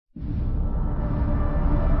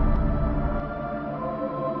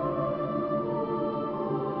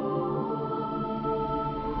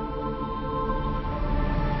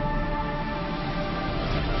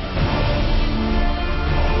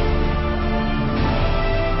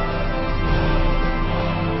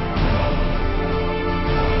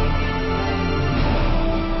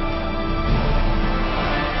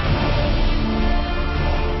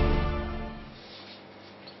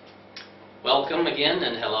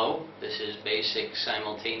Hello, this is Basic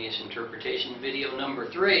Simultaneous Interpretation video number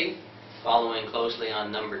 3, following closely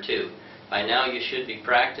on number 2. By now you should be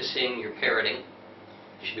practicing your parroting.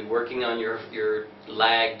 You should be working on your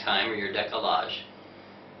lag time or your décalage.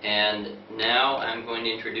 And now I'm going to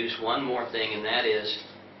introduce one more thing, and that is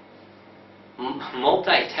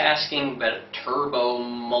multitasking, but turbo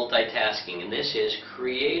multitasking. And this is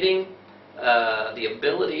creating the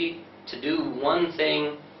ability to do one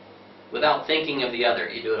thing without thinking of the other.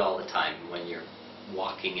 You do it all the time when you're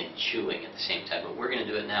walking and chewing at the same time, but we're going to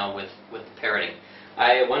do it now with parroting.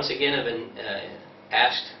 I once again have been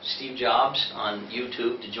asked Steve Jobs on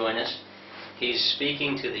YouTube to join us. He's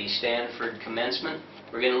speaking to the Stanford commencement.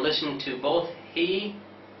 We're going to listen to both he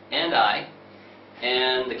and I,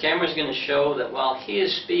 and the camera's going to show that while he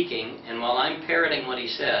is speaking and while I'm parroting what he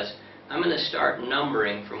says, I'm going to start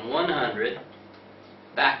numbering from 100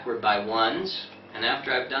 backward by ones. And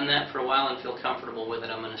after I've done that for a while and feel comfortable with it,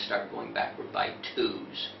 I'm going to start going backward by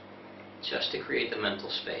twos, just to create the mental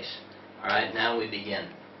space. All right, now we begin.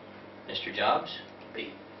 Mr. Jobs?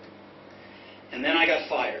 B. And then I got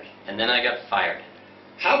fired. And then I got fired.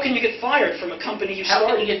 How can you get fired from a company you started?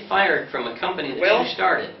 How can you get fired from a company that you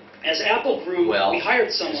started? As Apple grew, we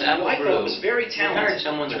hired someone who I thought was very talented. We hired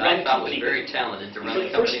someone that I thought was very talented to run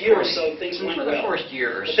the company. For the first year or so, things went well. For the first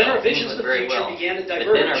year or so, but then our visions of the future began to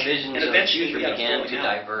diverge. But then our visions of the future began to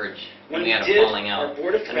diverge. When we had a falling out. Our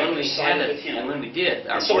board of directors sided with him. And when we did,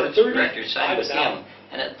 our board of directors sided with him.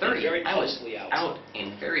 And at 30, I was out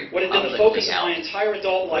and very publicly out. What had been the focus of my entire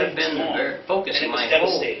adult life was gone. The focus of my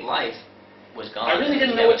whole life was gone. I really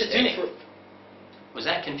didn't know what to do. Was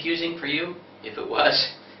that confusing for you? If it was,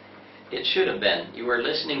 it should have been. You were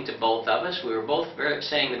listening to both of us. We were both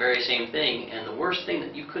saying the very same thing, and the worst thing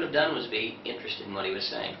that you could have done was be interested in what he was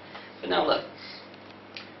saying. But now look,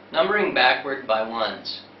 numbering backward by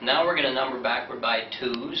ones. Now we're going to number backward by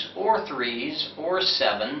twos, or threes, or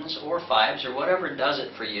sevens, or fives, or whatever does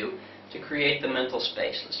it for you to create the mental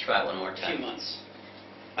space. Let's try it one more time. A few months.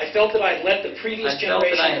 I felt that I had let the previous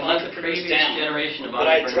generation of entrepreneurs down, but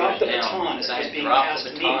I dropped the baton as it was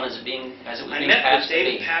being passed to me. I met with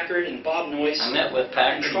David Packard and Bob Noyce and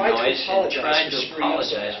tried to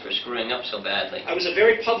apologize for screwing up so badly. I was a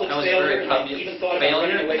very public failure, and I even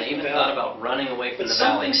thought about running away from the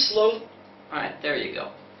valley. But something slow. All right, there you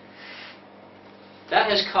go. That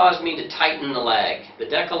has caused me to tighten the lag. The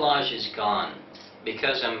décalage is gone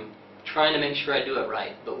because I'm trying to make sure I do it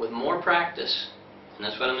right. But with more practice, and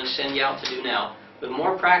that's what I'm going to send you out to do now, with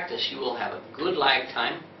more practice you will have a good lag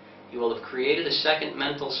time, you will have created a second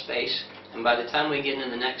mental space, and by the time we get into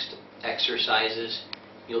the next exercises,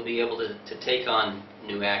 you'll be able to take on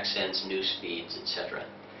new accents, new speeds, etc.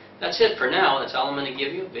 That's it for now. That's all I'm going to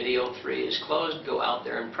give you. Video 3 is closed. Go out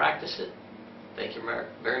there and practice it. Thank you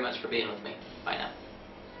very much for being with me. Bye now.